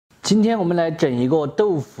今天我们来整一个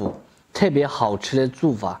豆腐特别好吃的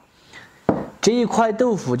做法。这一块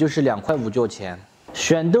豆腐就是2块5角钱。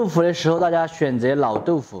选豆腐的时候，大家选择老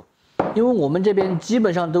豆腐，因为我们这边基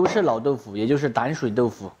本上都是老豆腐，也就是淡水豆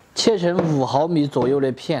腐，切成5毫米左右的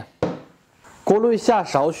片。锅内下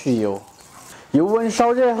少许油，油温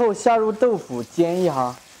烧热后下入豆腐煎一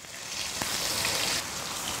下，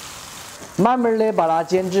慢慢的把它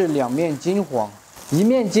煎至2面金黄，一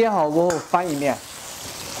面煎好过后翻一面。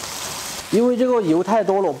因为这个油太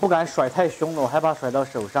多了，不敢甩太凶了，害怕甩到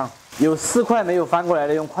手上。有4块没有翻过来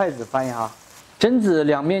的，用筷子翻一下。榛子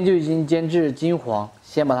2面就已经煎至金黄，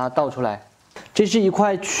先把它倒出来。这是一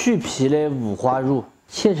块去皮的五花肉，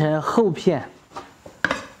切成厚片。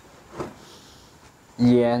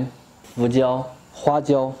盐、胡椒、花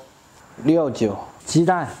椒、料酒、鸡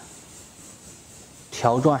蛋、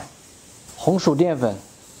条状、红薯淀粉，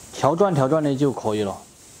条状的就可以了。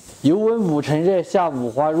油温5成热下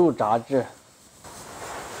五花肉炸至。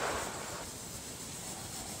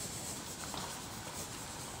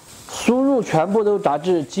酥肉全部都炸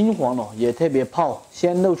至金黄了，也特别泡，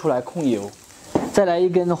先露出来控油。再来一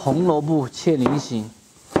根红萝卜切菱形，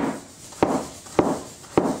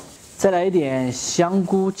再来一点香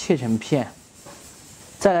菇切成片，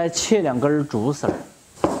再来切2根竹笋。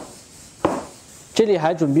这里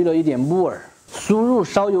还准备了一点木耳。酥肉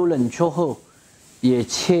稍有冷却后，也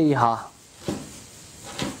切一下。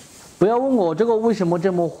不要问我这个为什么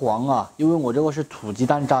这么黄啊，因为我这个是土鸡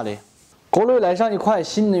蛋炸的。锅内来上一块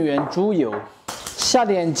新能源猪油，下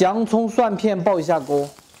点姜葱蒜片爆一下锅，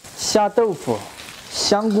下豆腐、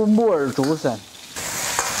香菇、木耳、竹笋，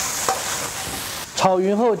炒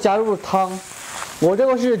匀后加入汤，我这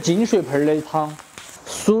个是井水盆的汤，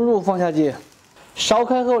酥肉放下去，烧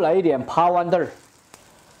开后来一点趴豌豆，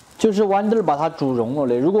就是豌豆把它煮融了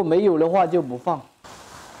的，如果没有的话就不放。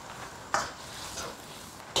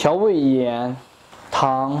调味盐、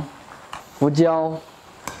糖、胡椒。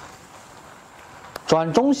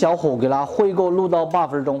转中小火给它烩过6到8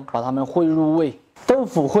分钟，把它们烩入味。豆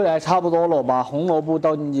腐烩来差不多了，把红萝卜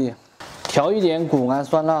倒进去，调一点谷氨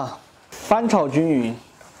酸钠，翻炒均匀。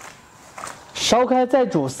烧开再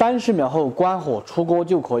煮30秒后关火出锅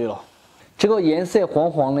就可以了。这个颜色黄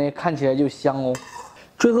黄的，看起来就香哦。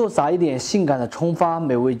最后撒一点性感的葱花，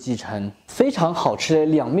美味继承。非常好吃的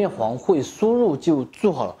2面黄烩酥肉就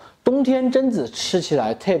做好了。冬天榛子吃起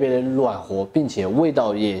来特别的暖和，并且味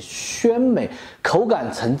道也鲜美，口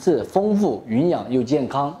感层次丰富，营养又健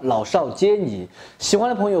康，老少皆宜。喜欢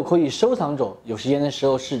的朋友可以收藏着，有时间的时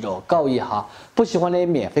候试着告一下。不喜欢的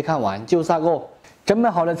免费看完就撒个。这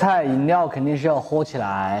么好的菜，饮料肯定是要喝起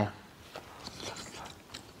来。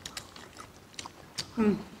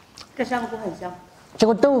这香菇很香。这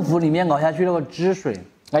个豆腐里面熬下去那个汁水，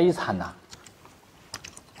那一惨呐！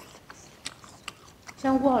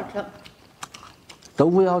香菇好吃，豆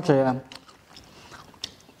腐也好吃呀，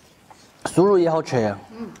酥肉也好吃呀。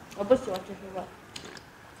我不喜欢吃酥肉。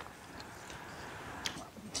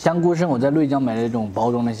香菇是我在内江买的那种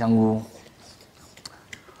包装的香菇，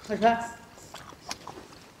好吃。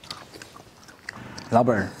老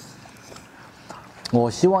板儿，我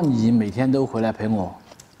希望你每天都回来陪我，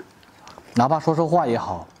哪怕说说话也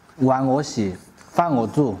好，碗我洗，饭我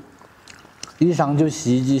做，衣裳就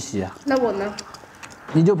洗衣机洗。那我呢？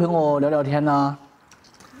你就陪我聊聊天呐。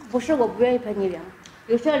不是我不愿意陪你聊，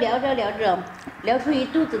有时候聊着聊着，聊出一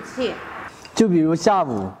肚子气。就比如下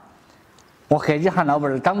午，我黑着喊老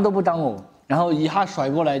板儿当都不当我，然后一下甩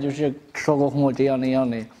过来就是说过和我这样那样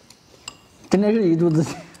的，真的是一肚子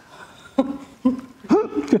气。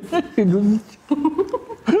真的是一肚子气。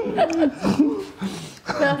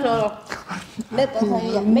不要说了，没共同语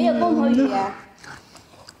言，没有共同语言。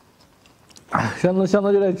想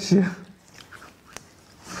到就来吃。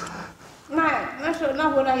那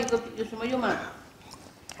回来有什么用嘛？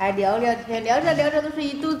还聊聊天，聊着聊着都是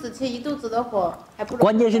一肚子气，一肚子的火，还不如。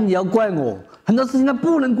关键是你要怪我，很多事情他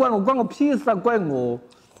不能怪我，关我屁事啊！怪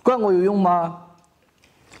我有用吗？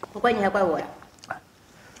不怪你还怪我呀？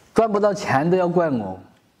赚不到钱都要怪我。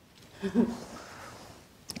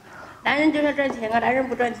男人就是要赚钱啊，男人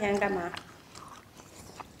不赚钱干嘛？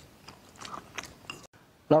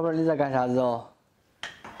老板你在干啥子哦？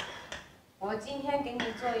我今天给你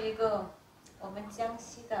做一个我们江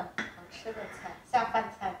西的好吃的菜，下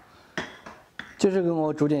饭菜。就是给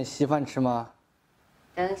我煮点稀饭吃吗？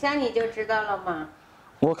等一下你就知道了嘛。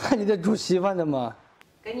我看你在煮稀饭的嘛。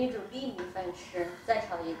给你煮粒米饭吃，再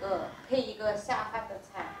炒配一个下饭的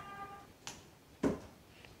菜。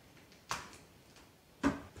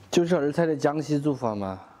就是儿菜的江西做法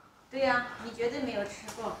吗？对呀，你绝对没有吃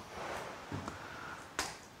过。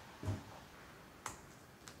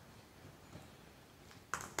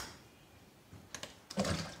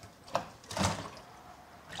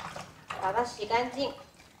把它洗干净。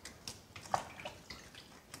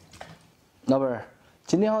老板儿，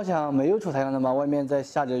今天好像没有出太阳的嘛，外面在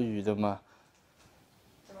下着雨的嘛。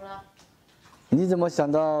怎么了？你怎么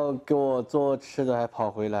想到给我做吃的还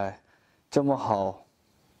跑回来，这么好？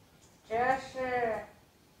这是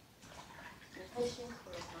你太辛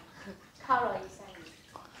苦了嘛，犒劳一下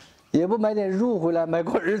你。也不买点肉回来，买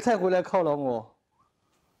块儿菜回来犒劳我。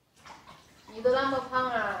你都那么胖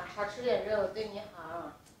了，少吃点肉对你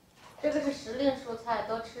好。这个是时令蔬菜，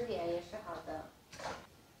多吃点也是好的。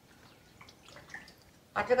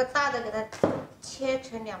把这个大的给它切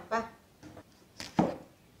成2半，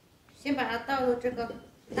先把它倒入这个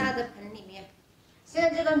大的盆里面。现在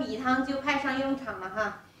这个米汤就派上用场了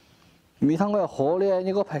哈。米汤我要喝的，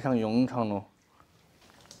你给我派上用场了。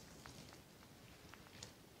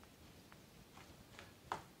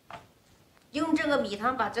用这个米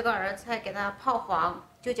汤把这个儿菜给它泡黄，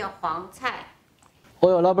就叫黄菜。哦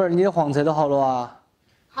哟，老板儿，你的黄菜都好了啊？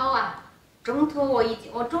好啊，中途我已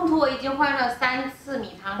经换了3次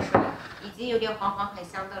米汤水，已经有点黄黄很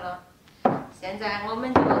香的了。现在我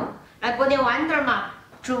们就来拨点豌豆嘛，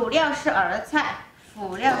主料是儿菜，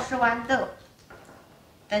辅料是豌豆。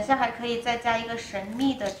等下还可以再加一个神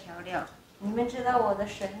秘的调料，你们知道我的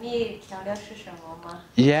神秘调料是什么吗？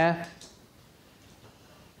盐。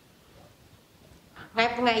爱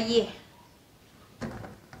不爱意？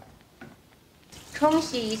冲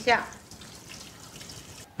洗一下。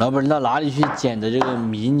老板，你到哪里去捡的这个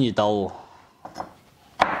迷你刀哦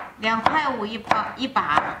2块5一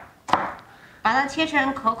把，把它切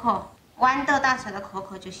成口口，豌豆大小的口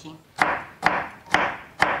口就行。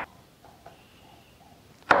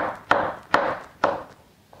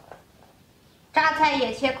榨菜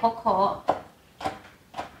也切口口，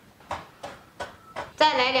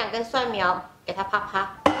再来2根蒜苗，给它啪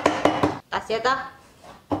啪打斜的。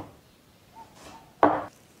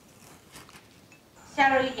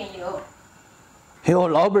下入一点油，哟，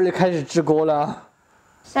老板儿就开始治锅了。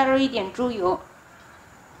下入一点猪油，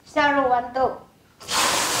下入豌豆，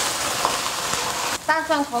大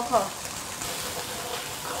蒜口口，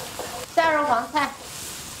下入黄菜。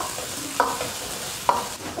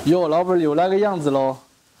哟，老板儿有那个样子喽。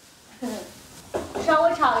稍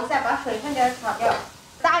微炒一下，把水分给它炒掉。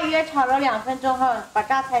大约炒了2分钟后，把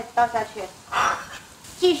榨菜倒下去，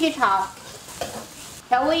继续炒，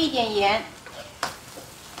调味一点盐。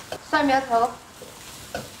蒜苗头、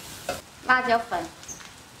辣椒粉，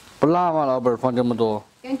不辣吗？老板儿放这么多？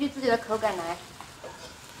根据自己的口感来。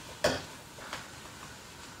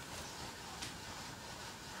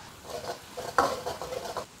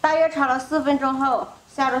大约炒了4分钟后，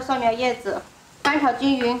下入蒜苗叶子，翻炒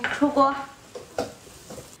均匀，出锅。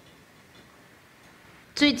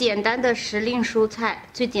最简单的时令蔬菜，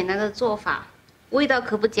最简单的做法，味道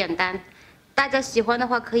可不简单。大家喜欢的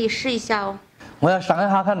话可以试一下哦。我要尝一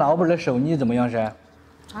下看老板的手艺怎么样噻。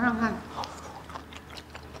尝尝看，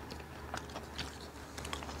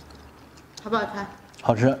好不好吃？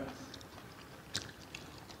好吃，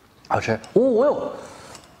好吃。哦哟，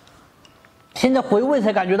现在回味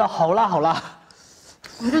才感觉到好辣好辣。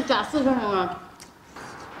你就加4川人啊，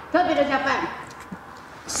特别的下饭。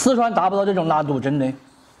四川达不到这种辣度，真的。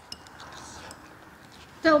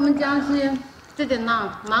在我们江西这点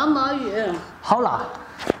辣，毛毛雨。好辣，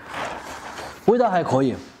味道还可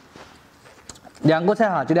以。2个菜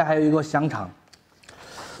哈，这里还有一个香肠，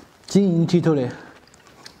晶莹剔透的，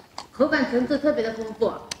口感层次特别的丰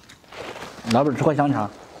富。老板吃块香肠。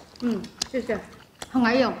谢谢，很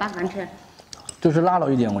爱用，敢吃。就是辣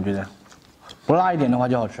了一点，我觉得，不辣一点的话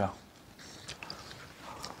就好吃。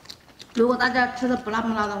如果大家吃的不辣不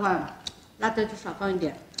辣的话，辣椒就少放一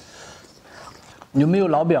点。有没有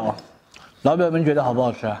老表？老表们觉得好不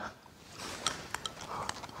好吃？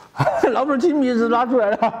老板亲鼻子拉出来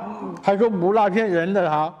了，还说不辣，骗人的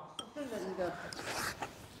他。是的，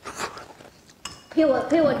配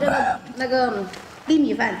我这个那个粒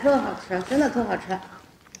米饭特好吃，真的特好吃。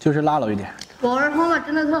就是辣了一点。果儿烘了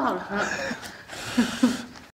真的特好吃。